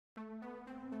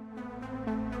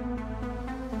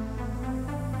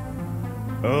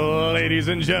Ladies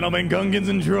and gentlemen, Gungans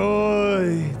and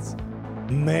droids,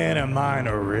 man, am I in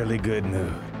a really good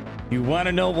mood. You want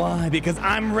to know why? Because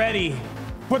I'm ready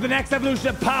for the next evolution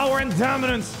of power and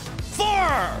dominance for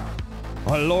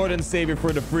our Lord and Savior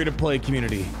for the free-to-play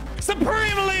community,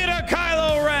 Supreme Leader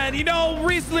Kylo Ren. You know,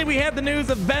 recently we had the news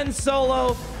of Ben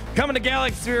Solo coming to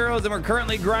Galaxy Heroes, and we're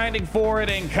currently grinding for it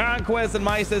in Conquest, and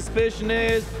my suspicion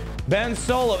is Ben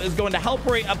Solo is going to help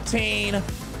Rey obtain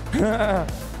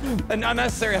an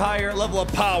unnecessary higher level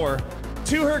of power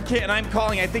to her kit, and I'm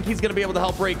calling, I think he's going to be able to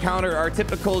help Rey counter our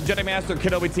typical Jedi Master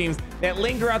Kenobi teams that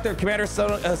linger out there, Commander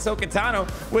Ahsoka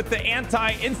Tano, with the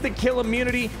anti-instant kill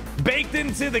immunity baked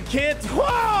into the kit.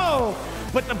 Whoa!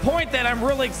 But the point that I'm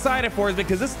really excited for is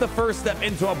because this is the first step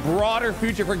into a broader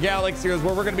future for Galaxy Heroes,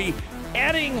 where we're going to be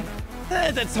adding,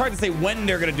 it's hard to say when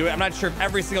they're going to do it. I'm not sure if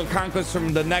every single conquest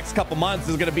from the next couple months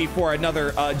is going to be for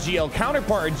another GL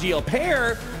counterpart or GL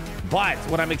pair. But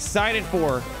what I'm excited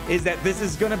for is that this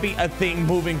is going to be a thing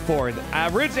moving forward.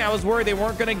 Originally, I was worried they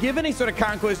weren't going to give any sort of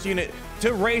conquest unit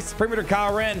to race Supreme Leader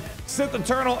Kylo Ren, Sith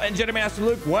Eternal, and Jedi Master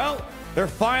Luke. Well, they're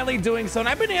finally doing so. And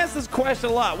I've been asked this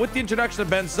question a lot with the introduction of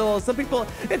Ben Solo. Some people,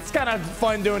 it's kind of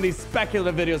fun doing these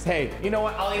speculative videos. Hey, you know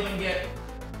what? I'll even get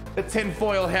the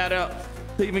tinfoil hat up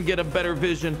to even get a better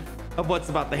vision of what's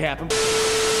about to happen.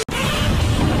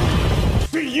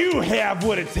 Do you have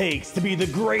what it takes to be the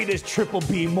greatest triple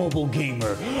B mobile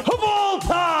gamer of all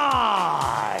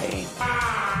time?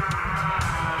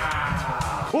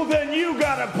 Well, then you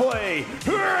gotta play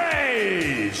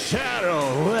Raid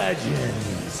Shadow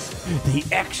Legends, the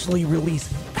actually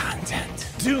released content.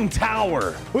 Doom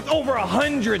Tower with over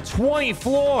 120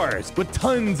 floors with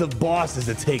tons of bosses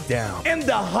to take down, and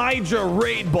the Hydra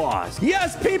raid boss.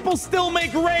 Yes, people still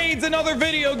make raids in other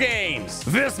video games.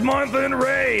 This month in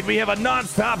Raid, we have a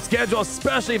non-stop schedule of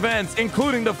special events,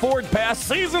 including the Forge Pass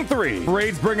Season 3.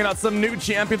 Raid's bringing out some new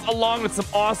champions along with some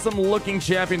awesome looking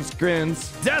champion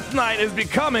skins. Death Knight is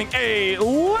becoming a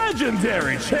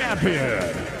legendary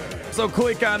champion. So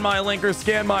click on my link or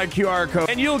scan my QR code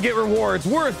and you'll get rewards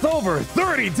worth over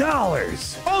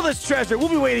 $30. All this treasure will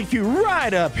be waiting for you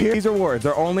right up here. These rewards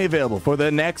are only available for the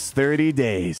next 30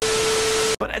 days.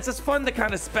 But it's just fun to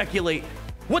kind of speculate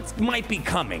what might be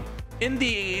coming in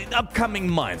the upcoming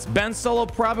months. Ben Solo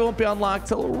probably won't be unlocked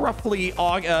till roughly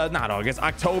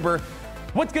October.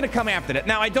 What's going to come after that?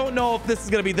 Now, I don't know if this is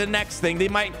going to be the next thing. They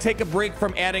might take a break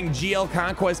from adding GL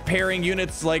Conquest pairing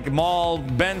units like Maul,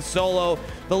 Ben Solo.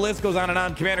 The list goes on and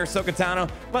on, Commander Ahsoka Tano.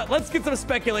 But let's get some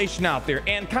speculation out there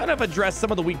and kind of address some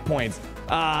of the weak points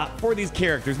for these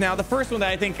characters. Now, the first one that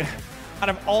I think, out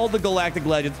of all the Galactic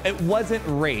Legends, it wasn't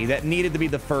Rey that needed to be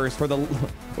the first for the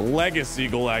Legacy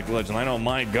Galactic Legend. I know,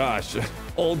 my gosh,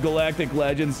 old Galactic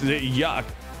Legends, yuck.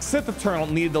 Sith Eternal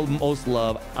needed the most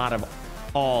love out of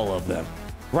all of them.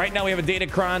 Right now we have a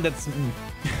Datacron that's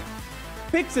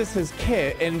fixes his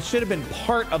kit and should have been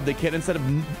part of the kit instead of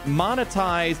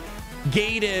monetized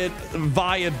gated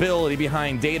viability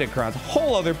behind Datacrons.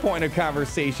 Whole other point of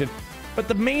conversation. But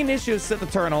the main issue of Sith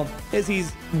Eternal is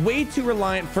he's way too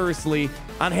reliant, firstly,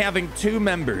 on having two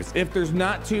members. If there's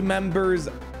not two members,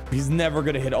 he's never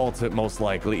going to hit ultimate, most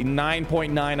likely.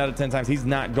 9.9 out of 10 times he's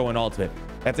not going ultimate.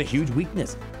 That's a huge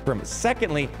weakness for him.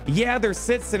 Secondly, yeah, there's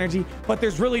Sith synergy, but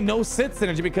there's really no Sith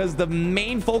synergy because the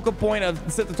main focal point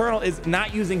of Sith Eternal is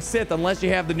not using Sith unless you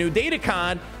have the new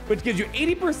Datacon, which gives you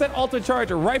 80% ultimate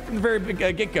charge right from the very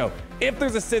get-go if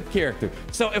there's a Sith character.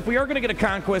 So if we are going to get a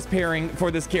Conquest pairing for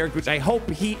this character, which I hope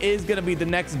he is going to be the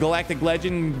next Galactic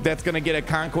Legend that's going to get a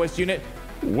Conquest unit,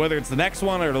 whether it's the next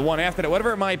one or the one after that,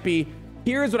 whatever it might be,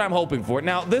 here's what I'm hoping for.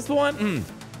 Now, this one,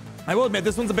 I will admit,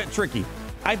 this one's a bit tricky.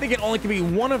 I think it only can be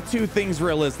one of two things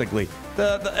realistically.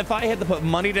 If I had to put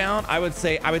money down, I would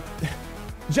say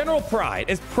General Pride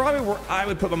is probably where I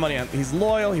would put my money on. He's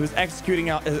loyal. He was executing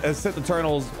out as Sith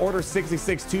Eternal's Order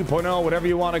 66 2.0, whatever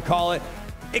you want to call it.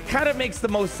 It kind of makes the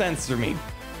most sense for me.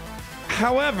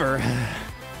 However,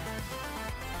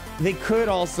 they could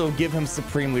also give him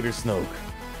Supreme Leader Snoke.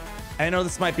 I know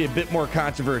this might be a bit more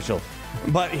controversial,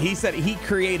 but he said he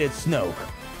created Snoke.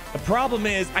 The problem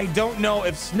is, I don't know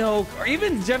if Snoke or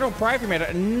even General Pride for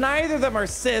matter, neither of them are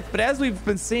Sith, but as we've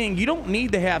been seeing, you don't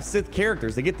need to have Sith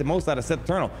characters to get the most out of Sith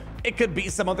Eternal. It could be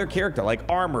some other character like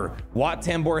Armor, Wat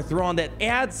Tambor Thrawn that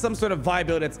adds some sort of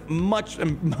viability that's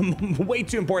way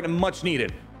too important and much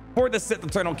needed for the Sith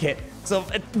Eternal kit. So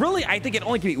it really, I think it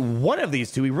only can be one of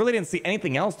these two. We really didn't see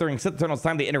anything else during Sith Eternal's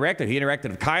time they interacted. He interacted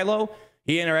with Kylo.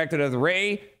 He interacted with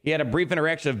Rey. He had a brief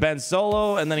interaction with Ben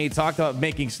Solo, and then he talked about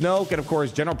making Snoke, and of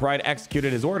course, General Pride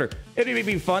executed his order. It'd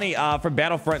be funny from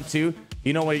Battlefront 2.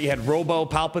 You know when you had Robo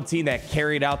Palpatine that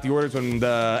carried out the orders when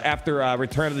after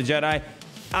Return of the Jedi.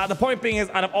 The point being is,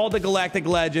 out of all the Galactic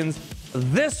Legends,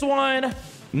 this one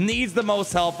needs the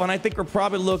most help, and I think we're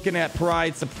probably looking at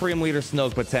Pride Supreme Leader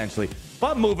Snoke potentially.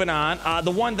 But moving on,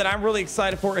 the one that I'm really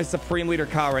excited for is Supreme Leader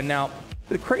Kylo. Now,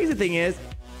 the crazy thing is,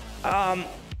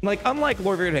 like, unlike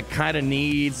Lord Vader that kind of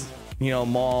needs, you know,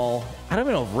 Maul, I don't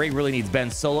even know if Rey really needs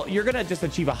Ben Solo. You're gonna just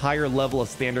achieve a higher level of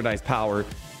standardized power.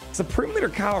 Supreme Leader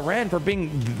Kylo Ren, for being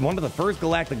one of the first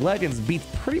Galactic Legends, beats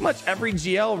pretty much every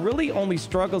GL, really only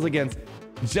struggles against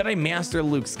Jedi Master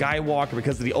Luke Skywalker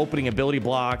because of the opening ability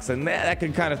blocks, and that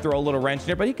could kind of throw a little wrench in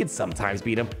there, but he could sometimes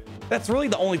beat him. That's really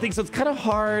the only thing, so it's kind of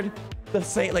hard to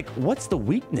say, like, what's the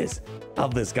weakness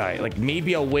of this guy? Like,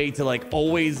 maybe a way to, like,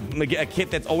 always like, a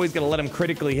kit that's always going to let him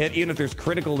critically hit, even if there's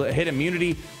critical to hit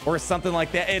immunity or something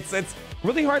like that. It's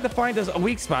really hard to find a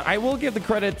weak spot. I will give the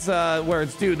credits where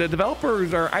it's due. The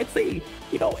developers are, I'd say,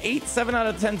 you know, 7 out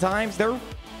of 10 times they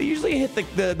usually hit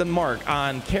the mark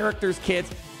on characters, kits.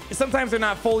 Sometimes they're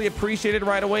not fully appreciated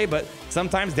right away, but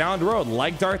sometimes down the road,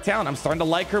 like Darth Talon, I'm starting to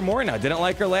like her more now. Didn't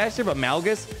like her last year, but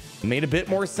Malgus made a bit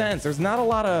more sense. There's not a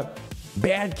lot of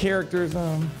bad characters.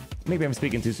 Maybe I'm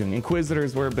speaking too soon.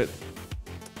 Inquisitors were, but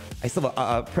I still have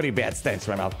a pretty bad stench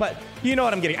in my mouth. But you know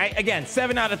what I'm getting. Again,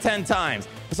 7 out of 10 times.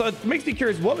 So it makes me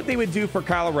curious what they would do for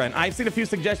Kylo Ren. I've seen a few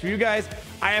suggestions from you guys.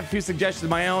 I have a few suggestions of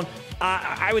my own.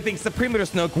 I would think Supreme Leader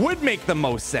Snoke would make the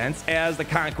most sense as the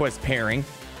Conquest pairing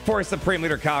for Supreme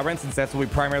Leader Kylo Ren, since that's what we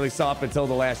primarily saw up until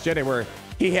The Last Jedi, where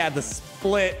he had the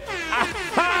split.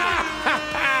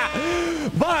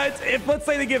 But if, let's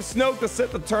say, they give Snoke the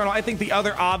Sith Eternal, I think the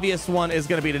other obvious one is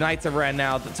going to be the Knights of Ren.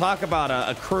 Now, to talk about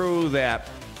a crew that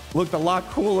looked a lot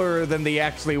cooler than they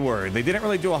actually were. They didn't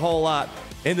really do a whole lot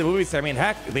in the movies. I mean,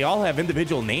 heck, they all have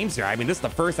individual names here. I mean, this is the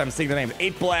first time seeing the names.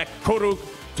 8 Black, Koruk,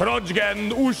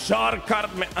 Trojgan, Ushar,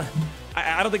 Kartman.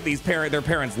 I don't think their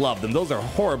parents loved them. Those are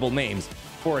horrible names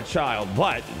for a child,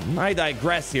 but I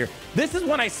digress here. This is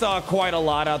one I saw quite a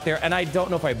lot out there, and I don't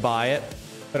know if I buy it,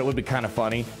 but it would be kind of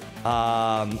funny.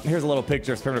 Here's a little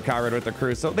picture of Supreme Leader Kylo Ren with the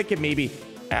crew, so they could maybe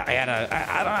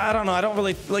I don't know. I don't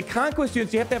really like Conquest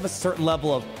units. You have to have a certain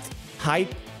level of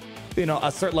hype, you know,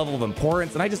 a certain level of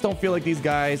importance, and I just don't feel like these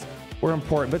guys were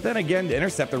important. But then again, the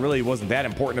Interceptor really wasn't that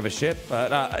important of a ship.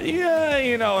 But yeah,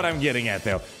 you know what I'm getting at,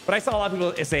 though. But I saw a lot of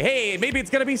people say, hey, maybe it's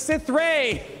gonna be Sith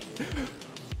Rey.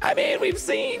 I mean, we've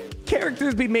seen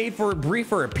characters be made for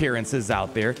briefer appearances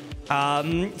out there.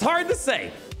 It's hard to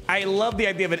say. I love the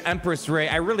idea of an Empress Rey.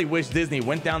 I really wish Disney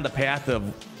went down the path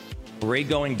of Rey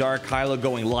going dark, Kylo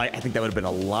going light. I think that would have been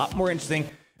a lot more interesting,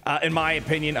 in my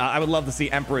opinion. I would love to see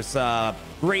Empress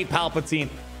Rey Palpatine,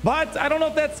 but I don't know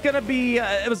if that's gonna be.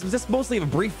 It was just mostly a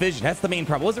brief vision. That's the main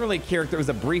problem. It wasn't really a character. It was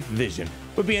a brief vision.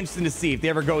 Would be interesting to see if they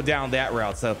ever go down that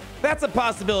route. So that's a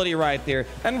possibility right there.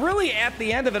 And really, at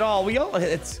the end of it all, we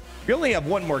only have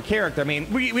one more character. I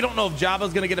mean, we don't know if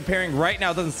Jabba's gonna get a pairing right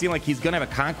now. It doesn't seem like he's gonna have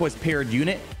a Conquest paired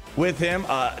unit with him.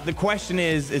 The question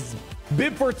is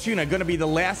Bib Fortuna going to be the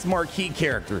last marquee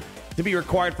character to be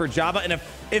required for Jabba? And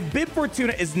if Bib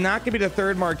Fortuna is not going to be the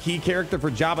third marquee character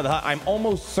for Jabba the Hutt, I'm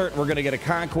almost certain we're going to get a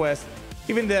Conquest.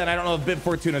 Even then, I don't know if Bib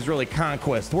Fortuna is really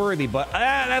Conquest worthy, but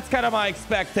that's kind of my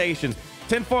expectations.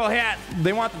 Tinfoil hat,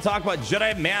 they want to talk about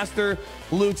Jedi Master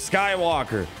Luke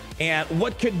Skywalker and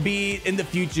what could be in the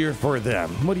future for them.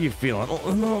 What are you feeling?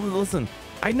 Listen,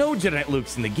 I know Jedi Knight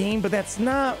Luke's in the game, but that's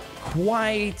not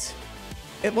quite...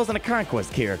 It wasn't a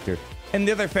Conquest character. And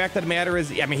the other fact of the matter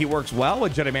is, I mean, he works well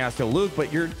with Jedi Master Luke,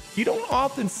 but you don't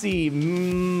often see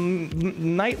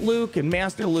Knight Luke and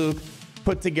Master Luke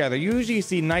put together. Usually you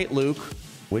see Knight Luke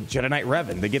with Jedi Knight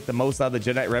Revan. They get the most out of the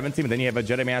Jedi Knight Revan team, and then you have a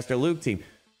Jedi Master Luke team.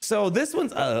 So this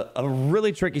one's a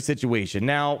really tricky situation.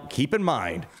 Now, keep in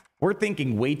mind, we're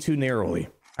thinking way too narrowly.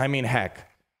 I mean,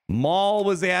 heck, Maul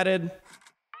was added.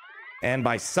 And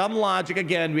by some logic,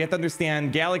 again, we have to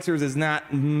understand Galaxers is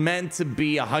not meant to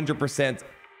be 100%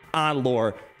 on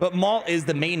lore, but Maul is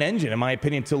the main engine, in my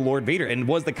opinion, to Lord Vader, and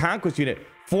was the Conquest unit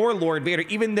for Lord Vader,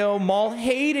 even though Maul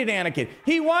hated Anakin.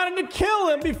 He wanted to kill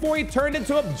him before he turned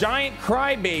into a giant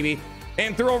crybaby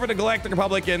and threw over the Galactic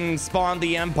Republic and spawned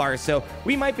the Empire. So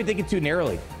we might be thinking too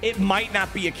narrowly. It might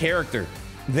not be a character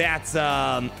that's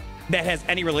that has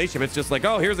any relationship. It's just like,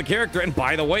 oh, here's a character, and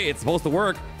by the way, it's supposed to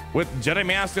work with Jedi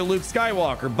Master Luke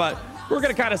Skywalker. But we're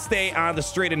gonna kind of stay on the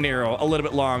straight and narrow a little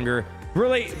bit longer.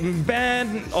 Really,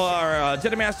 Ben or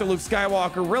Jedi Master Luke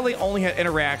Skywalker really only had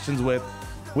interactions with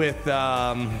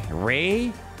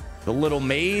Rey, the little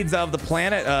maids of the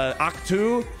planet,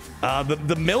 Ahch-To,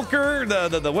 the milker,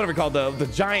 the whatever we call the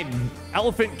giant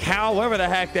elephant cow, whatever the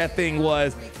heck that thing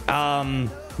was.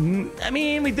 I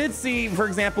mean, we did see, for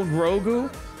example, Grogu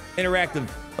interactive.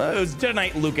 It was Jedi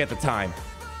Knight Luke at the time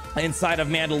inside of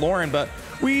Mandalorian, but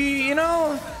you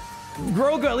know,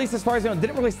 Grogu, at least as far as I know,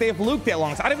 didn't really stay with Luke that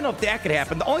long, so I don't even know if that could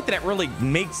happen. The only thing that really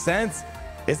makes sense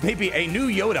is maybe a new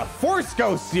Yoda, Force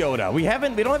Ghost Yoda. We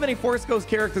don't have any Force Ghost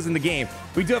characters in the game.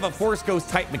 We do have a Force Ghost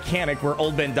type mechanic where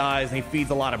Old Ben dies and he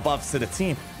feeds a lot of buffs to the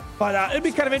team. But it'd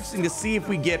be kind of interesting to see if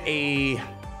we get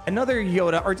another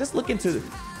Yoda, or just look into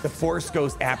the Force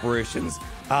Ghost apparitions,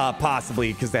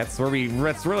 possibly, because that's really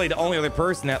the only other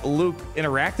person that Luke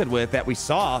interacted with that we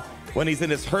saw when he's in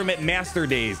his Hermit Master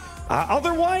days.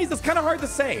 Otherwise, it's kind of hard to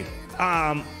say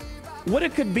what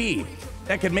it could be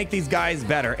that could make these guys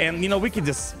better. And, you know, we could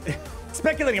just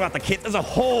speculating about the kit. There's a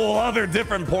whole other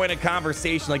different point of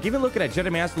conversation. Like, even looking at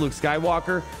Jedi Master Luke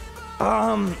Skywalker,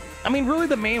 I mean, really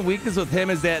the main weakness with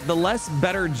him is that the less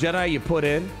better Jedi you put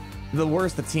in, the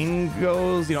worse the team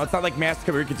goes. You know, it's not like Master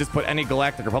Commander, you could just put any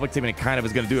Galactic Republic team and it kind of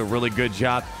is going to do a really good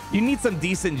job. You need some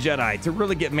decent Jedi to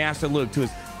really get Master Luke to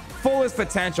his fullest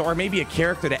potential, or maybe a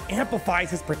character that amplifies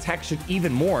his protection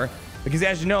even more. Because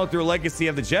as you know, through Legacy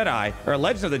of the Jedi, or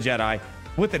Legend of the Jedi,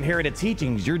 with Inherited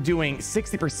Teachings, you're doing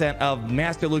 60% of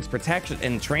Master Luke's protection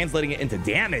and translating it into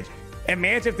damage.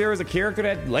 Imagine if there was a character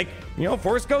that, like, you know,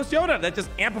 Force Ghost Yoda, that just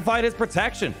amplified his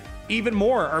protection even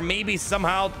more, or maybe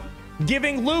somehow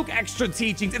giving Luke extra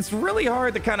teachings. It's really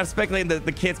hard to kind of speculate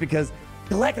the kits because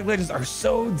Galactic Legends are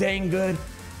so dang good.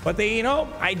 But they, you know,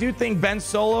 I do think Ben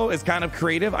Solo is kind of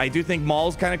creative. I do think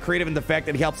Maul's kind of creative in the fact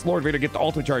that he helps Lord Vader get the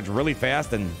ultimate charge really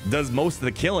fast and does most of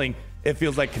the killing. It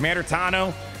feels like Commander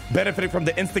Tano benefiting from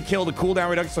the insta kill, the cooldown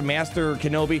reduction from Master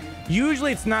Kenobi.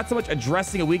 Usually it's not so much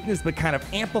addressing a weakness, but kind of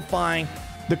amplifying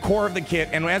the core of the kit.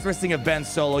 And as we're seeing of Ben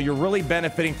Solo, you're really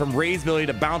benefiting from Rey's ability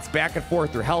to bounce back and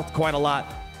forth through health quite a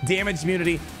lot, damage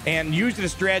immunity, and usually the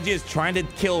strategy is trying to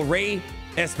kill Rey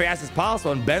as fast as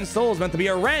possible. And Ben Solo is meant to be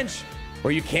a wrench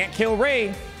where you can't kill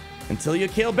Rey until you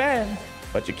kill Ben,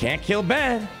 but you can't kill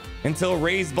Ben until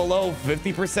Rey's below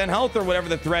 50% health or whatever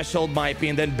the threshold might be,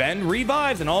 and then Ben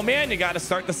revives, and oh man, you got to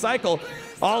start the cycle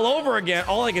all over again.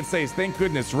 All I can say is thank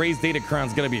goodness Rey's data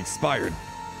crown's going to be expired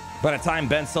by the time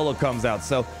Ben Solo comes out.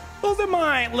 So those are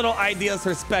my little ideas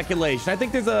for speculation. I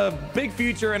think there's a big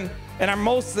future, and I'm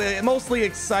mostly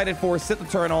excited for Sith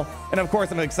Eternal, and of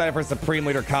course I'm excited for Supreme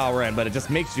Leader Kylo Ren, but it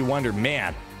just makes you wonder,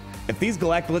 man, if these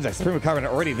Galactic Legends, Supreme Leader Kylo Ren,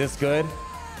 are already this good,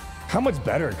 how much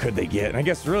better could they get? And I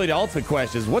guess really the ultimate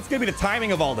question is, what's going to be the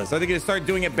timing of all this? Are they going to start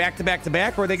doing it back to back to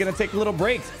back, or are they going to take little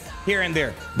breaks here and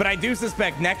there? But I do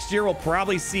suspect next year we'll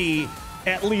probably see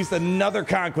at least another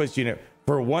Conquest unit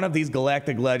for one of these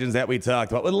Galactic Legends that we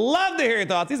talked about. Would love to hear your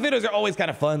thoughts. These videos are always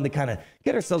kind of fun to kind of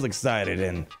get ourselves excited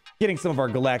and getting some of our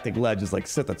Galactic Legends like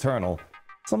Sith Eternal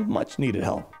some much needed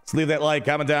help. So leave that like,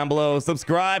 comment down below,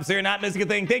 subscribe so you're not missing a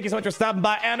thing. Thank you so much for stopping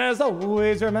by, and as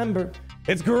always, remember,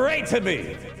 it's great to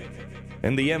be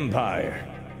in the Empire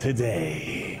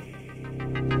today.